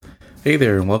Hey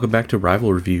there, and welcome back to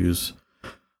Rival Reviews.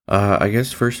 I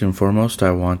guess first and foremost,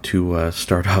 I want to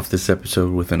start off this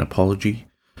episode with an apology.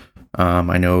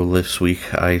 I know this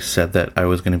week I said that I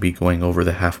was going to be going over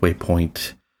the halfway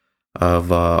point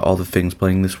of all the things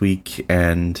playing this week,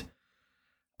 and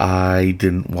I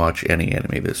didn't watch any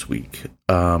anime this week.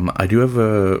 I have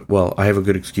a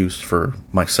good excuse for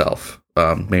myself.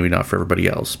 Maybe not for everybody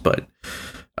else, but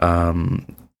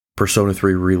Persona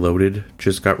 3 Reloaded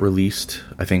just got released,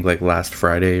 I think like last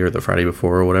Friday or the Friday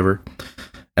before or whatever.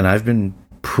 And I've been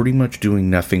pretty much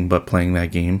doing nothing but playing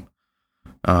that game,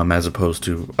 as opposed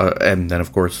to, and then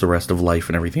of course the rest of life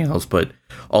and everything else. But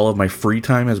all of my free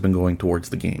time has been going towards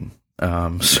the game.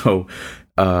 So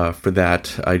for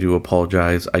that, I do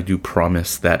apologize. I do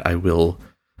promise that I will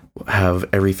have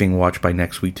everything watched by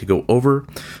next week to go over.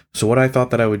 So what I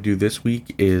thought that I would do this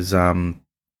week is,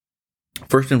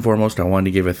 first and foremost, I wanted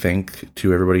to give a thank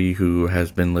to everybody who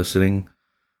has been listening.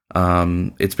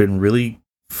 It's been really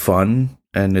fun,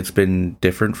 and it's been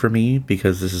different for me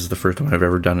because this is the first time I've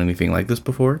ever done anything like this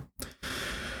before.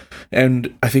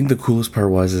 And I think the coolest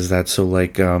part is that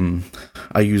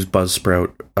I use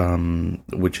Buzzsprout,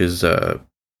 which is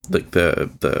like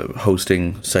the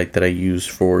hosting site that I use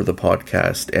for the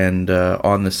podcast, and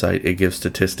on the site it gives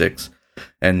statistics,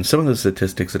 and some of the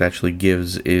statistics it actually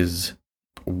gives is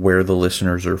where the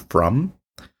listeners are from,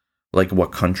 like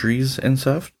what countries and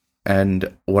stuff.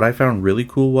 And what I found really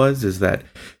cool is that,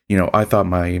 I thought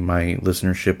my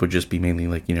listenership would just be mainly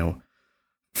like,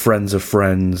 friends of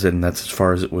friends, and that's as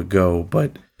far as it would go,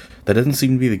 but that doesn't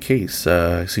seem to be the case.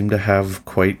 I seem to have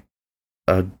quite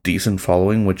a decent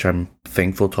following, which I'm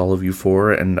thankful to all of you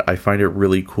for, and I find it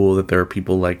really cool that there are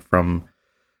people like from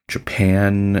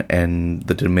Japan and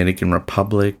the Dominican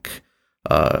Republic,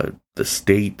 the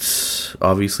States,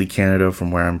 obviously Canada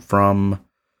from where I'm from,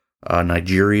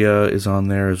 Nigeria is on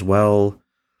there as well.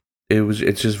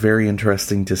 It's just very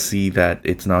interesting to see that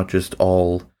it's not just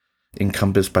all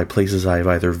encompassed by places I've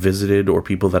either visited or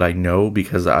people that I know,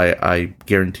 because I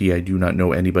guarantee I do not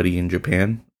know anybody in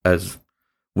Japan, as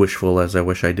wishful as I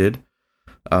wish I did.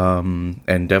 And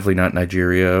definitely not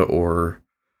Nigeria or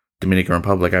Dominican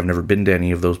Republic. I've never been to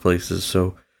any of those places,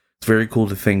 so it's very cool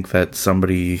to think that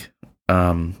somebody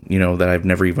that I've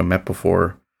never even met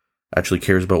before actually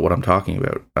cares about what I'm talking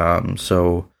about.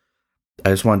 So I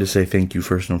just wanted to say thank you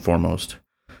first and foremost.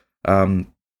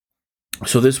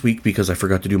 So this week, because I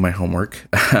forgot to do my homework,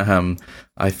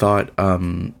 I thought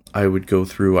I would go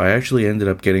through. I actually ended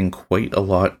up getting quite a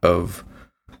lot of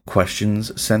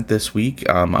questions sent this week.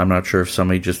 I'm not sure if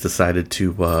somebody just decided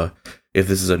to, if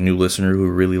this is a new listener who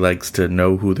really likes to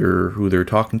know who they're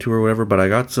talking to or whatever, but I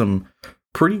got some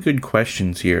pretty good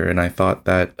questions here, and I thought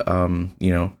that,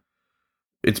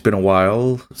 it's been a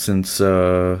while since,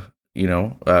 I've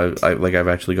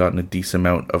actually gotten a decent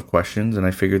amount of questions, and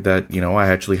I figured that, I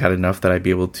actually had enough that I'd be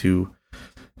able to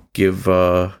give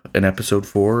an episode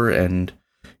for, and,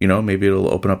 maybe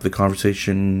it'll open up the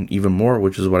conversation even more,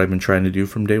 which is what I've been trying to do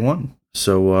from day one.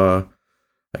 So,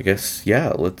 I guess,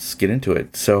 yeah, let's get into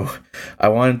it. So, I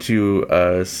wanted to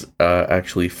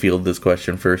actually field this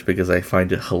question first because I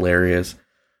find it hilarious.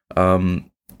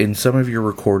 In some of your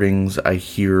recordings, I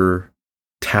hear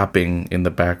tapping in the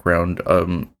background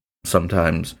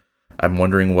sometimes. I'm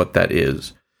wondering what that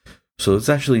is. So it's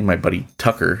actually my buddy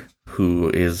Tucker, who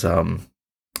is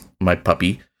my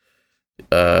puppy.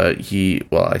 I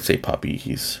say puppy,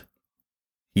 he's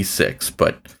 6,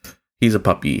 but he's a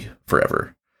puppy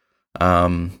forever.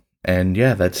 And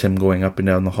yeah, that's him going up and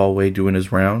down the hallway doing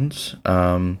his rounds.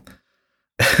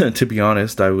 To be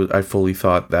honest, I fully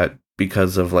thought that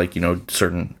because of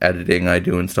certain editing I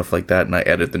do and stuff like that, and I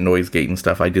edit the noise gate and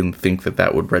stuff, I didn't think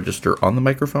that would register on the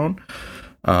microphone.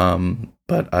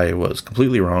 But I was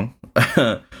completely wrong.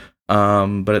 But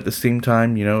at the same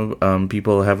time,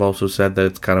 people have also said that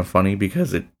it's kind of funny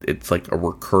because it's like a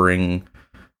recurring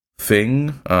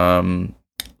thing.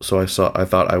 So I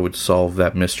thought I would solve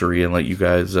that mystery and let you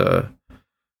guys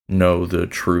know the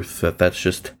truth that that's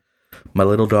just my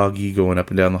little doggy going up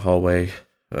and down the hallway,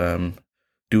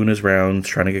 doing his rounds,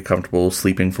 trying to get comfortable,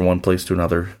 sleeping from one place to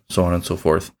another, so on and so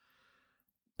forth.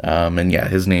 And yeah,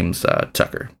 his name's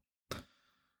Tucker.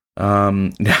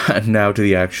 Now to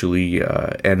the actually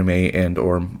anime and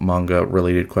or manga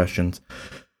related questions.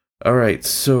 Alright,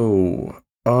 so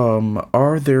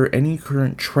are there any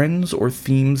current trends or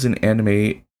themes in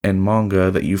anime and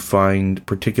manga that you find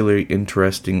particularly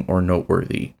interesting or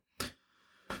noteworthy?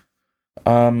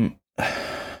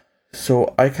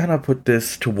 So I kind of put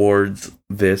this towards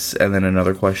this, and then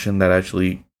another question that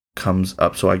actually comes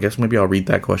up. So I guess maybe I'll read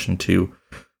that question too.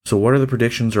 So, what are the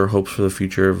predictions or hopes for the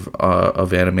future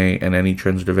of anime, and any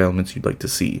trends or developments you'd like to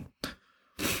see?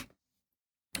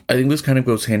 I think this kind of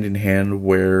goes hand in hand,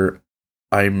 where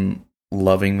I'm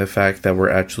loving the fact that we're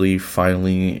actually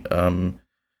finally uh,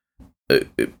 uh,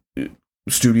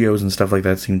 studios and stuff like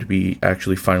that seem to be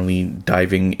actually finally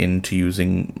diving into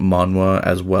using manhwa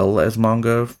as well as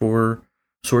manga for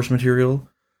source material,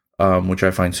 which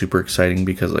I find super exciting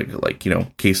because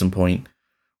case in point,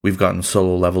 we've gotten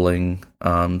Solo Leveling,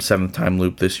 seventh time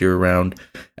loop this year around,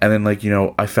 and then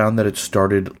I found that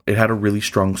it had a really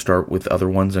strong start with other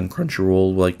ones, and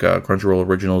Crunchyroll, Crunchyroll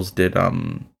Originals did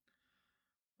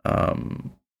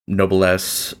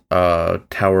Noblesse,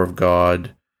 Tower of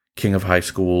God, King of High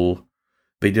School.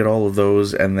 They did all of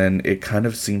those, and then it kind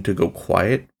of seemed to go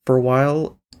quiet for a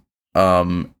while,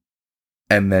 and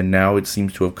then now it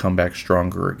seems to have come back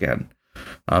stronger again.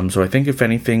 So I think if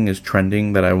anything is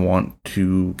trending that I want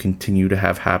to continue to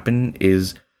have happen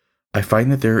is, I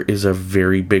find that there is a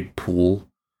very big pool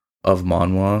of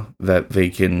manhwa that they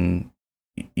can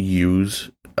use,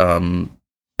 and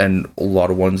a lot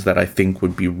of ones that I think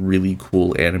would be really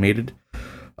cool animated.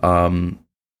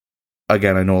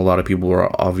 Again, I know a lot of people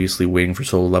are obviously waiting for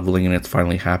Solo Leveling, and it's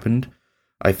finally happened.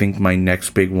 I think my next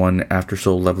big one after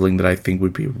Solo Leveling that I think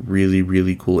would be really,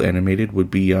 really cool animated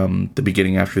would be The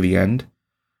Beginning After the End.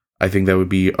 I think that would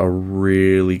be a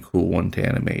really cool one to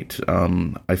animate.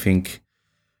 I think,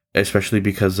 especially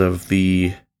because of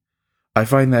I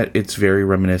find that it's very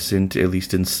reminiscent, at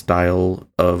least in style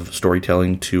of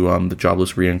storytelling, to The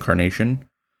Jobless Reincarnation.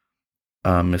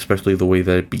 Especially the way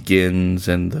that it begins,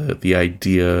 and the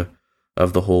idea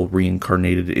of the whole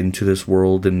reincarnated into this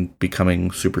world and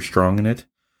becoming super strong in it.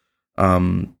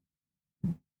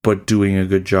 But doing a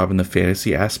good job in the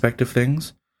fantasy aspect of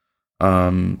things.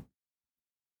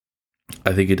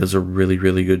 I think it does a really,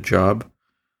 really good job.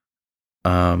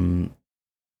 And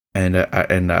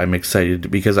I'm excited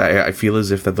because I feel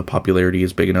as if that the popularity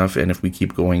is big enough, and if we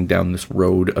keep going down this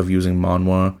road of using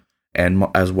manhwa and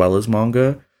as well as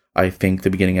manga, I think The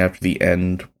Beginning After the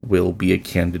End will be a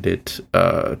candidate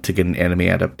to get an anime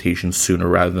adaptation sooner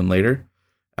rather than later.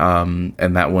 And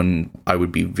that one I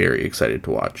would be very excited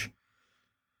to watch.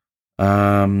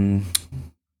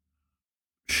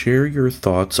 Share your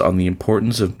thoughts on the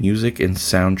importance of music and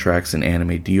soundtracks in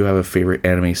anime. Do you have a favorite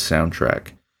anime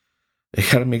soundtrack? It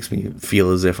kind of makes me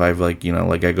feel as if I've I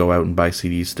go out and buy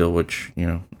CDs still, which,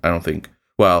 I don't think,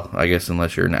 well, I guess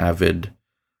unless you're an avid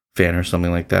fan or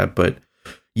something like that. But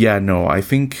yeah, no, I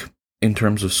think in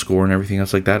terms of score and everything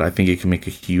else like that, I think it can make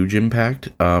a huge impact.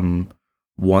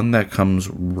 One that comes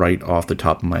right off the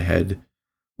top of my head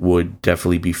would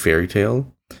definitely be Fairy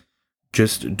Tail.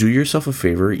 Just do yourself a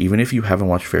favor, even if you haven't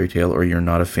watched Fairy Tail or you're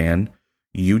not a fan,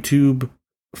 YouTube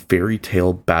Fairy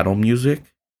Tail battle music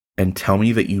and tell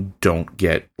me that you don't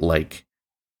get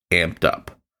amped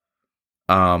up.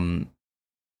 And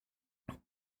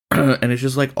it's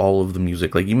just all of the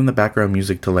music, even the background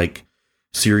music to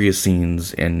serious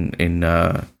scenes in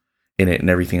it and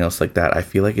everything else like that. I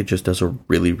feel like it just does a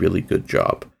really, really good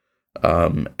job.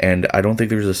 And I don't think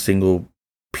there's a single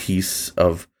piece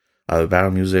of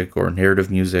battle music or narrative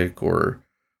music or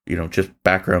just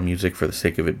background music for the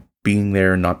sake of it being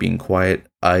there and not being quiet.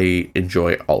 I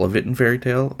enjoy all of it in Fairy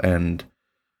Tail, and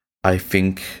I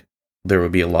think there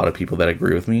would be a lot of people that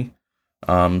agree with me.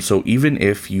 So even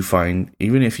if you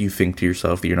think to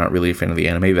yourself that you're not really a fan of the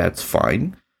anime, that's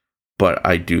fine. But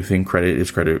I do think credit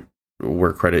is credit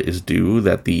where credit is due,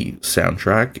 that the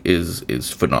soundtrack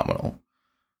is phenomenal.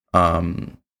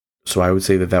 So I would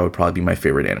say that would probably be my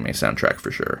favorite anime soundtrack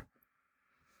for sure.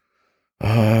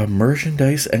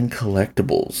 Merchandise and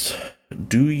collectibles.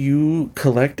 Do you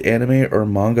collect anime or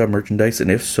manga merchandise?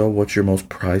 And if so, what's your most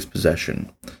prized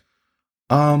possession?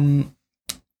 I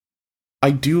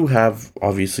do have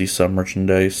obviously some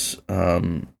merchandise.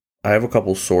 I have a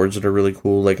couple swords that are really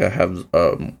cool. I have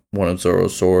one of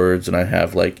Zoro's swords, and I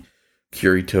have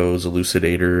Kirito's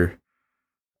Elucidator,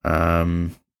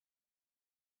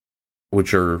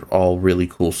 which are all really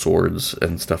cool swords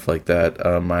and stuff like that.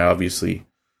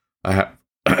 I have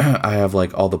I have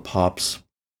all the pops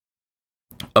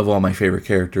of all my favorite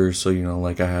characters. So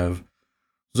I have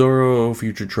Zoro,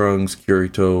 Future Trunks,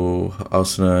 Kirito,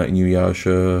 Asuna,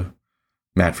 Inuyasha,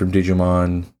 Matt from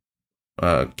Digimon,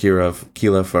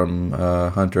 Kila from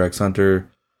Hunter x Hunter.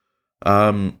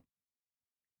 I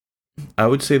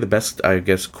would say the best, I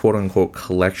guess, quote unquote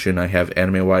collection I have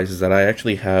anime wise is that I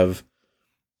actually have,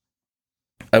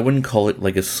 I wouldn't call it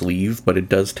a sleeve, but it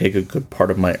does take a good part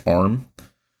of my arm.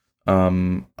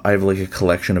 I have a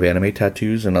collection of anime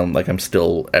tattoos, and I'm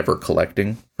still ever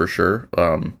collecting for sure.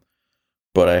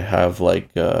 But I have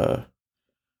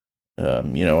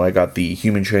I got the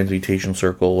Human Transmutation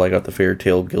Circle, I got the Fairy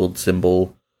Tale Guild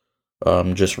symbol.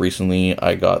 Just recently,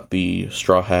 I got the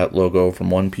Straw Hat logo from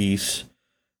One Piece.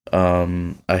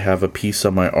 I have a piece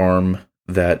on my arm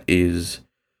that is,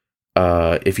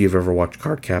 if you've ever watched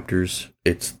Card Captors,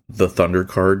 it's the Thunder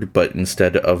card, but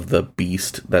instead of the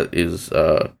beast that is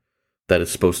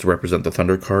supposed to represent the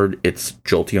Thunder card, it's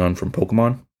Jolteon from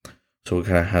Pokemon. So it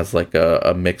kind of has like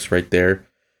a mix right there.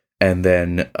 And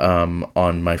then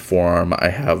on my forearm, I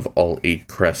have all 8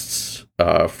 crests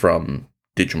from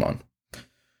Digimon.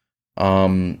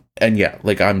 And yeah,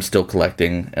 like I'm still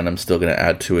collecting and I'm still going to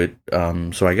add to it.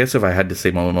 So I guess if I had to say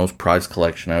my most prized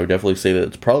collection, I would definitely say that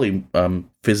it's probably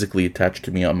physically attached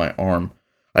to me on my arm.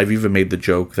 I've even made the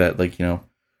joke that, like,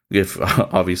 if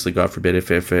obviously, God forbid,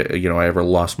 if I ever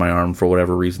lost my arm for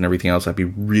whatever reason, everything else, I'd be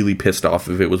really pissed off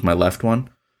if it was my left one.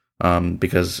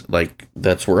 Because like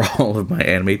that's where all of my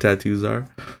anime tattoos are.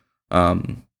 I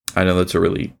know that's a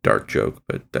really dark joke,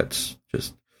 but that's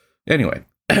just anyway.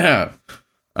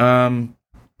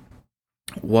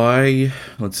 Why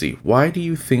do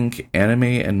you think anime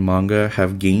and manga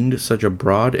have gained such a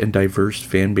broad and diverse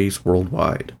fan base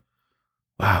worldwide?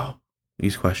 Wow,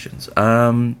 these questions.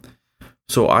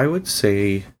 So I would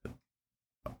say,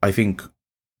 I think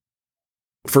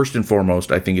first and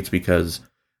foremost, I think it's because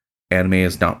anime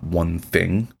is not one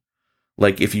thing.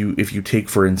 Like if you take,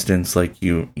 for instance, like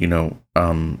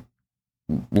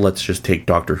let's just take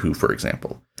Doctor Who, for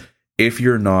example. If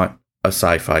you're not a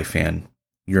sci-fi fan,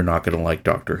 you're not going to like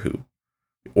Doctor Who.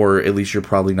 Or at least you're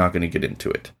probably not going to get into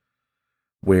it.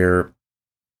 Where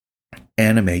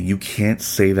anime, you can't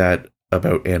say that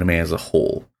about anime as a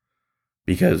whole.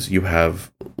 Because you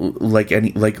have, like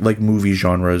movie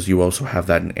genres, you also have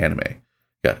that in anime.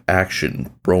 You got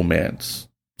action, romance,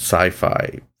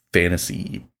 sci-fi,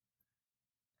 fantasy,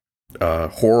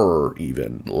 horror,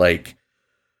 even, like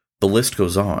the list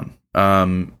goes on.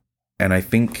 And I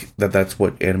think that that's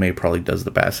what anime probably does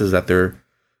the best, is that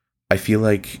I feel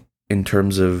like in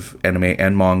terms of anime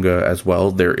and manga as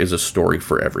well, there is a story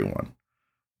for everyone.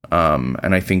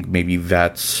 And I think maybe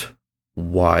that's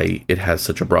why it has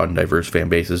such a broad and diverse fan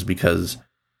base, is because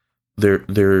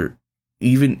they're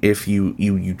even if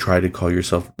you try to call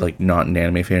yourself like not an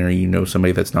anime fan, or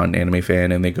somebody that's not an anime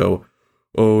fan, and they go,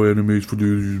 oh, anime's for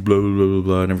losers, blah blah blah blah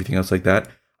blah, and everything else like that,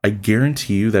 I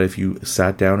guarantee you that if you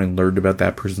sat down and learned about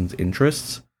that person's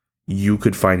interests, you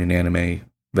could find an anime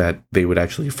that they would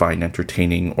actually find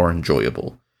entertaining or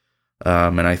enjoyable.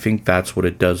 And I think that's what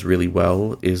it does really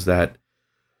well, is that,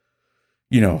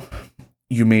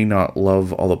 you may not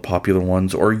love all the popular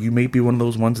ones, or you may be one of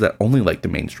those ones that only like the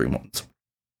mainstream ones.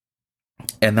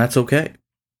 And that's okay.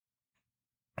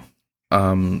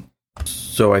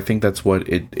 So I think that's what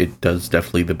it does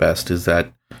definitely the best, is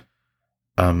that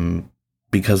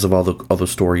because of all the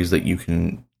stories that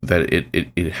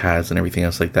it has and everything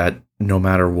else like that, no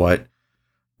matter what,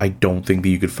 I don't think that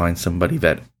you could find somebody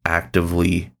that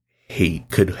actively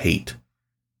could hate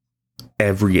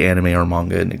every anime or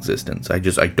manga in existence. I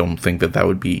don't think that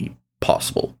would be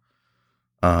possible.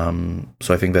 So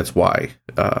I think that's why.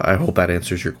 I hope that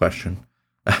answers your question.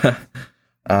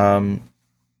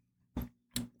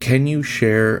 Can you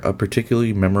share a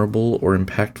particularly memorable or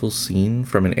impactful scene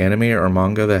from an anime or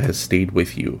manga that has stayed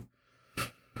with you?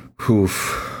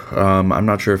 Oof. I'm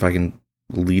not sure if I can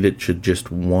lead it to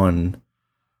just one.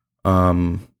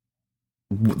 Like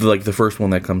the first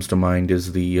one that comes to mind is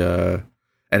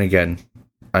and again,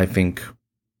 I think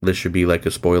this should be like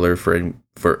a spoiler for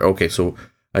okay, so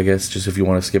I guess just if you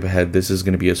want to skip ahead, this is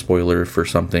going to be a spoiler for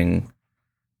something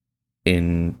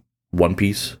in One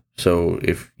Piece. So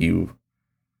if you,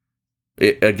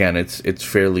 it's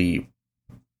fairly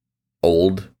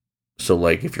old. So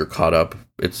like if you're caught up,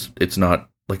 it's not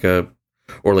like or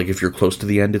like if you're close to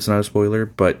the end, it's not a spoiler.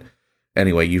 But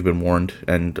anyway, you've been warned,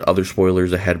 and other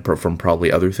spoilers ahead from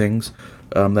probably other things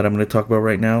that I'm going to talk about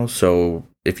right now. So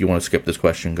if you want to skip this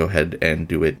question, go ahead and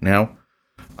do it now.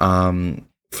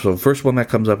 So the first one that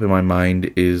comes up in my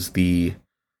mind is the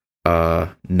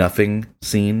nothing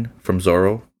scene from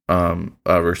Zoro.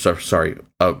 Zoro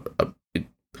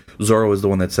is the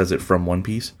one that says it from One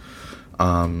Piece.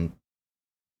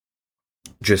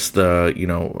 Just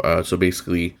the, so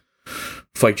basically,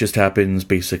 fight just happens.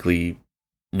 Basically,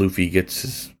 Luffy gets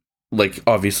his, like,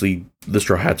 obviously the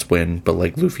Straw Hats win, but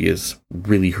like Luffy is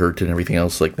really hurt and everything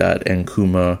else like that. And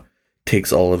Kuma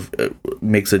takes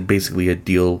makes it basically a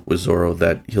deal with Zoro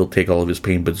that he'll take all of his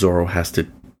pain, but Zoro has to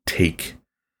take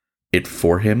it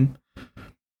for him.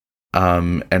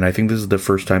 And I think this is the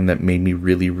first time that made me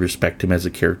really respect him as a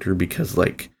character, because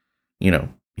like,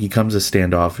 he comes as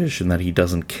standoffish and that he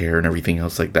doesn't care and everything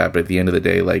else like that. But at the end of the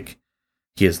day, like,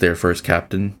 he is their first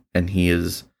captain, and he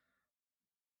is.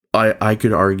 I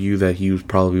could argue that he was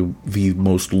probably the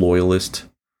most loyalist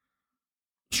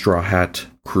Straw Hat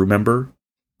crew member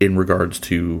in regards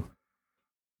to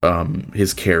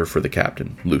his care for the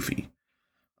captain, Luffy.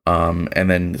 And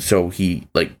then so he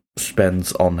like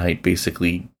spends all night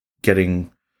basically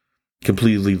getting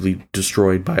completely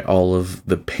destroyed by all of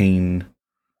the pain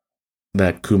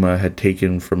that Kuma had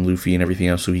taken from Luffy and everything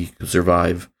else so he could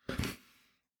survive.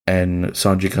 And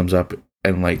Sanji comes up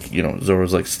and like, you know,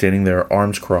 Zoro's like standing there,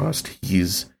 arms crossed.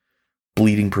 He's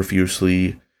bleeding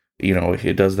profusely. You know,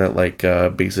 it does that like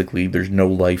basically there's no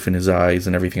life in his eyes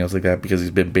and everything else like that because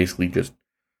he's been basically just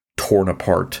torn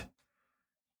apart.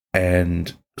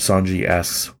 And Sanji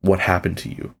asks, "What happened to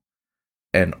you?"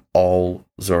 And all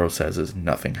Zoro says is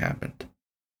nothing happened.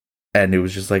 And it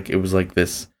was just like, it was like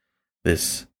this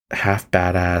half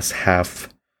badass, half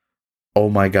oh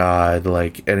my god,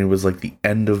 like, and it was like the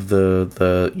end of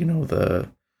the you know, the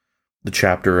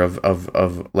chapter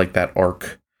of like that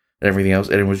arc and everything else,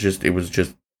 and it was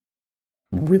just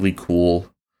really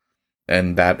cool,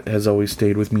 and that has always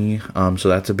stayed with me. So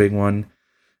that's a big one.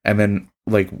 And then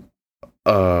like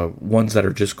ones that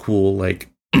are just cool, like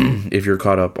if you're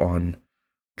caught up on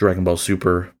Dragon Ball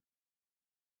Super,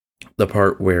 the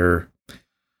part where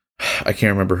I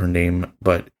can't remember her name,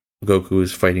 but Goku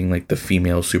is fighting like the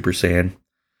female Super Saiyan,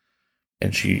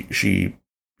 and she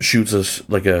shoots us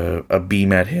like a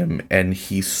beam at him, and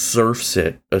he surfs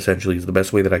it, essentially is the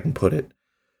best way that I can put it,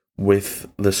 with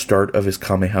the start of his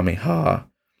Kamehameha,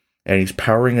 and he's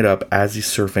powering it up as he's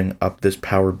surfing up this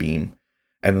power beam,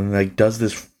 and then like does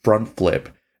this front flip,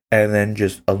 and then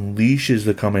just unleashes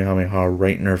the Kamehameha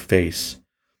right in her face.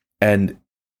 And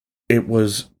it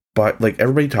was, but like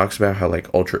everybody talks about how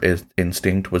like Ultra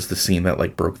Instinct was the scene that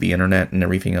like broke the internet and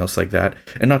everything else like that,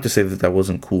 and not to say that that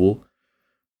wasn't cool,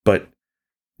 but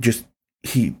just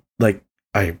he like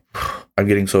I'm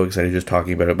getting so excited just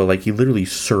talking about it, but like he literally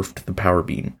surfed the power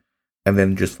beam and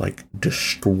then just like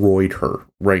destroyed her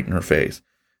right in her face.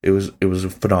 It was a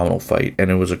phenomenal fight, and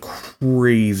it was a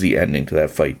crazy ending to that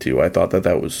fight too. I thought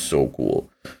that was so cool.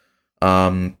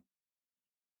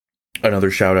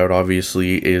 Another shout out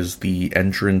obviously is the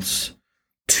entrance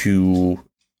to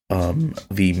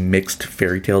the mixed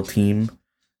fairy tale team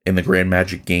in the Grand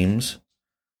Magic Games.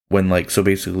 When like, so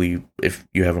basically, if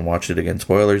you haven't watched it, again,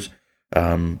 spoilers,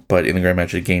 but in the Grand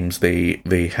Magic Games,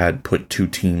 they had put two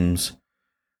teams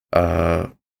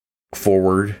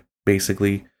forward,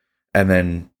 basically, and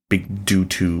then due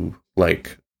to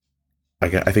like, I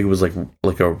think it was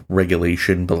like a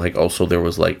regulation, but like also there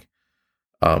was like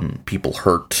people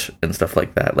hurt and stuff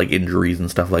like that, like injuries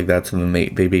and stuff like that. So then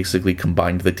they basically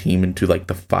combined the team into like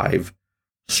the 5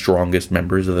 strongest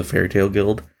members of the Fairy Tail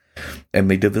Guild, and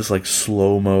they did this like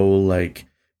slow-mo, like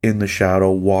in the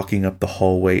shadow, walking up the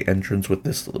hallway entrance with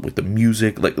the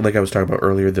music, like I was talking about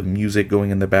earlier, the music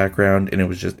going in the background, and it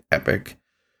was just epic.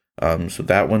 So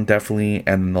that one definitely,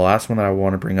 and the last one that I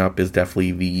want to bring up is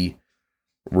definitely the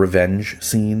revenge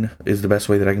scene, is the best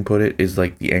way that I can put it, is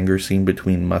like the anger scene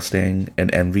between Mustang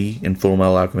and Envy in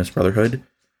Fullmetal Alchemist Brotherhood,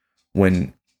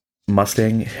 when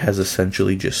Mustang has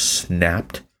essentially just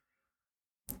snapped,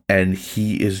 and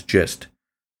he is just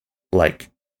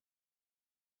like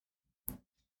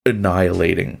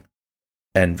annihilating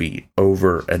Envy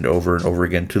over and over and over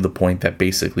again, to the point that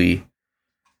basically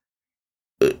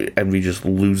Envy just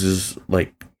loses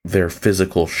like their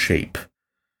physical shape,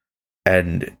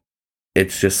 and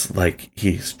it's just like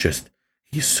he's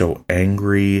so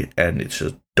angry, and it's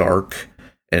just dark,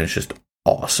 and it's just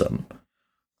awesome.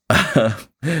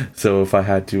 So if I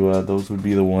had to, those would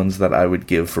be the ones that I would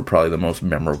give for probably the most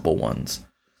memorable ones.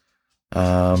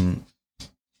 And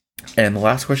the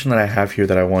last question that I have here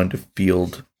that I wanted to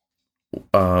field,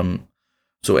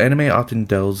 so anime often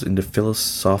delves into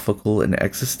philosophical and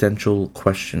existential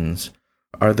questions.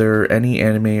 Are there any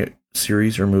anime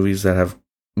series or movies that have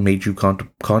made you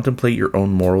contemplate your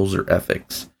own morals or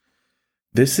ethics?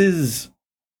 This is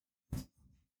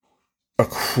a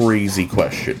crazy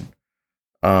question.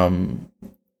 I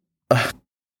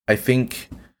think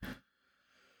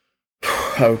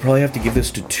I would probably have to give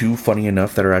this to 2, funny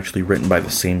enough, that are actually written by the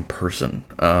same person.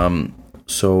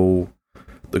 So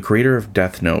the creator of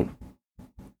Death Note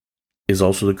is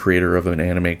also the creator of an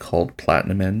anime called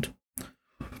Platinum End.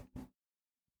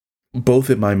 Both,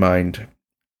 in my mind,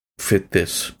 fit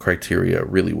this criteria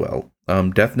really well.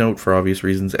 Death Note, for obvious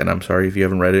reasons, and I'm sorry if you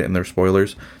haven't read it and there's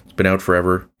spoilers. It's been out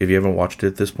forever. If you haven't watched it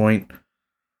at this point,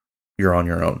 you're on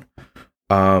your own.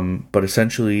 But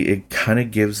essentially, it kind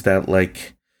of gives that,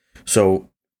 like... So,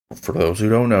 for those who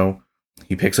don't know,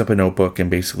 he picks up a notebook, and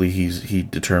basically he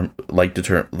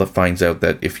finds out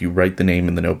that if you write the name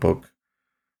in the notebook,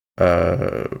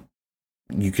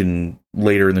 you can,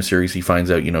 later in the series, he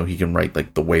finds out, he can write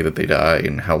like the way that they die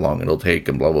and how long it'll take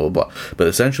and blah blah blah. But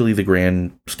essentially, the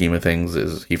grand scheme of things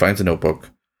is he finds a notebook,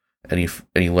 and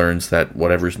he learns that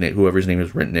whoever's name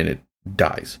is written in it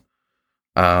dies.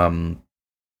 And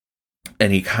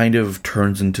he kind of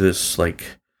turns into this,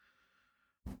 like,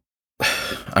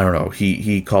 I don't know,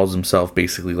 he calls himself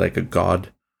basically like a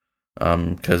god.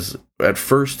 Because at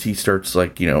first he starts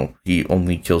like, he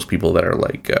only kills people that are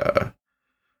like,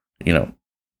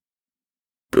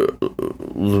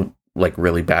 like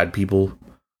really bad people,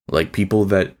 like people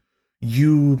that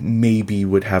you maybe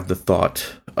would have the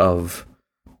thought of,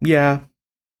 yeah,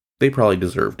 they probably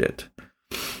deserved it.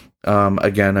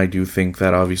 Again, I do think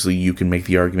that obviously you can make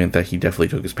the argument that he definitely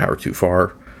took his power too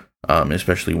far,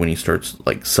 especially when he starts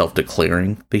like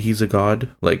self-declaring that he's a god.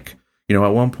 Like, at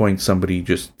one point somebody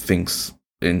just thinks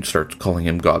and starts calling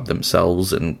him God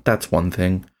themselves, and that's one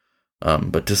thing.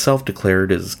 But to self-declare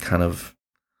it is kind of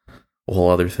a whole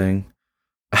other thing.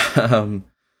 But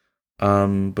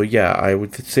yeah, I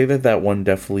would say that one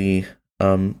definitely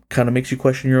kind of makes you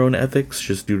question your own ethics,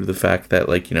 just due to the fact that,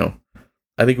 like,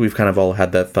 I think we've kind of all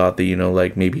had that thought that,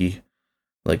 like, maybe,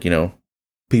 like,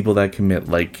 people that commit,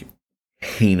 like,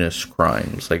 heinous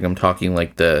crimes, like, I'm talking,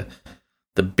 like, the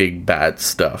big bad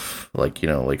stuff, like,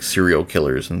 like serial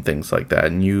killers and things like that,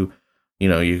 and you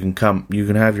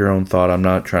can have your own thought. I'm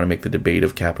not trying to make the debate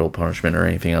of capital punishment or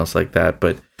anything else like that,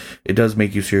 but it does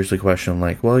make you seriously question,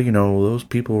 like, well, those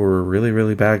people were really,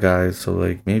 really bad guys, so,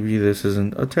 like, maybe this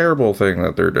isn't a terrible thing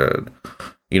that they're dead.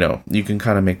 You can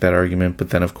kind of make that argument,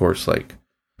 but then, of course, like,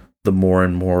 the more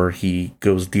and more he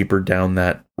goes deeper down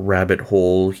that rabbit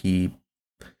hole, he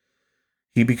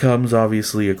becomes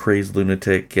obviously a crazed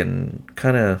lunatic and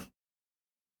kind of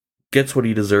gets what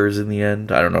he deserves in the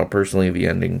end. I don't know, personally, the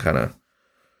ending kind of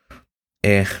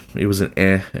it was an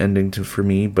ending for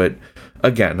me, but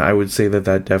again, I would say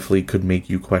that definitely could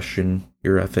make you question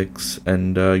your ethics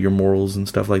and your morals and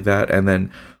stuff like that. And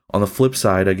then on the flip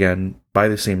side, again, by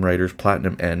the same writers,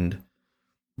 Platinum End,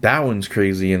 that one's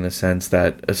crazy in the sense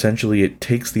that essentially it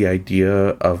takes the idea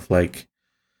of, like,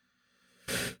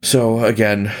 so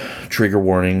again, trigger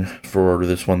warning for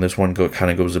this one. This one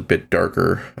kind of goes a bit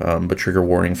darker, but trigger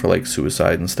warning for, like,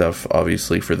 suicide and stuff,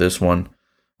 obviously, for this one.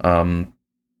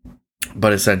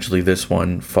 But essentially this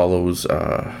one follows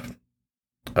a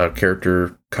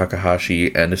character,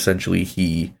 Kakahashi, and essentially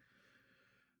he,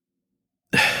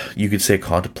 you could say,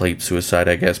 contemplates suicide,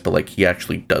 I guess, but, like, he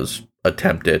actually does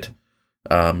attempt it.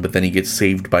 But then he gets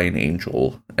saved by an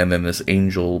angel, and then this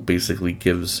angel basically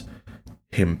gives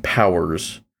him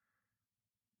powers,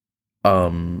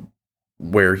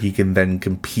 where he can then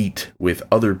compete with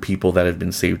other people that have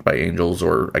been saved by angels,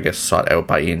 or I guess sought out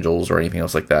by angels, or anything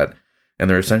else like that. And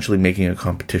they're essentially making a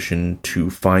competition to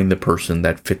find the person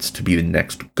that fits to be the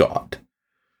next god.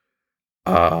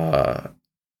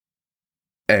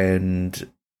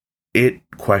 And it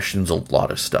questions a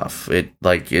lot of stuff. It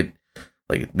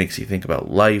makes you think about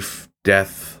life,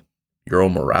 death, your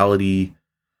own morality,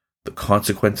 the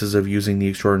consequences of using the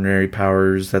extraordinary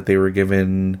powers that they were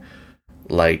given,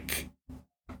 like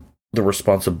the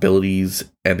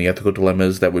responsibilities and the ethical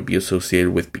dilemmas that would be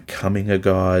associated with becoming a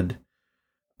god.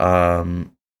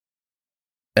 And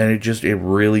it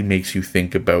really makes you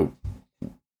think about,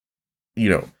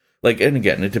 like, and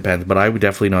again, it depends, but I would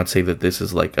definitely not say that this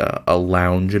is like a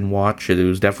lounge and watch. It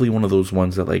was definitely one of those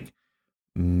ones that, like,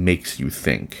 makes you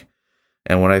think.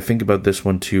 And what I think about this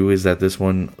one too is that this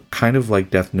one, kind of like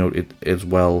Death Note, it as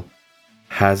well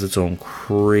has its own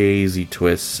crazy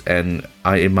twists, and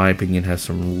in my opinion, has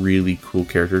some really cool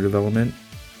character development.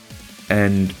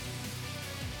 And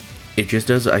it just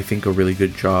does, I think, a really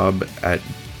good job at,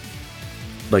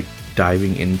 like,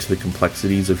 diving into the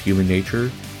complexities of human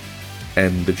nature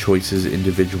and the choices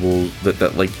individuals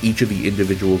that like each of the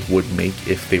individuals would make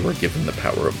if they were given the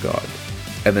power of God.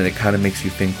 And then it kind of makes you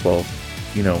think, well,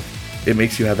 it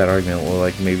makes you have that argument, well,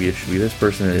 like, maybe it should be this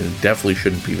person, and it definitely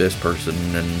shouldn't be this person,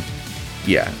 and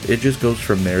yeah, it just goes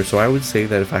from there. So I would say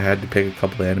that if I had to pick a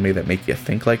couple of anime that make you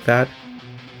think like that,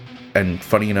 and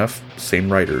funny enough,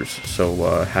 same writers,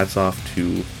 so hats off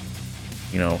to,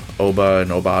 Oba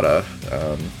and Obata,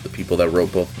 the people that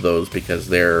wrote both of those, because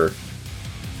they're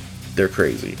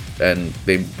crazy, and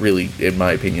they really, in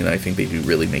my opinion, I think they do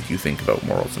really make you think about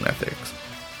morals and ethics.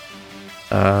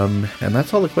 And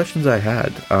that's all the questions I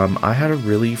had. I had a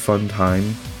really fun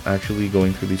time actually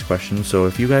going through these questions, so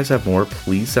if you guys have more,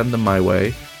 please send them my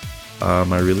way.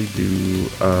 I really do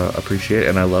appreciate it,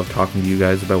 and I love talking to you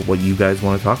guys about what you guys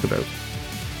want to talk about.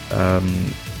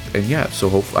 yeah,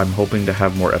 so I'm hoping to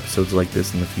have more episodes like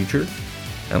this in the future.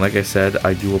 And like I said,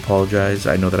 I do apologize.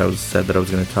 I know that I said that I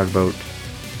was going to talk about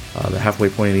the halfway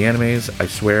point of the animes. I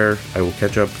swear I will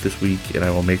catch up this week, and I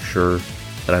will make sure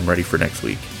that I'm ready for next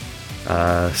week.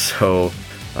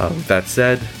 With that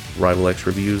said, Rival X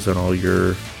reviews on all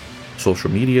your social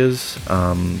medias.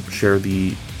 Share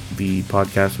the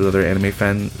podcast with other anime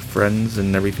friends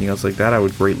and everything else like that. I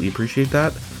would greatly appreciate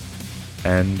that.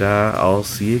 And I'll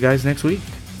see you guys next week.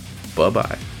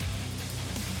 Bye-bye.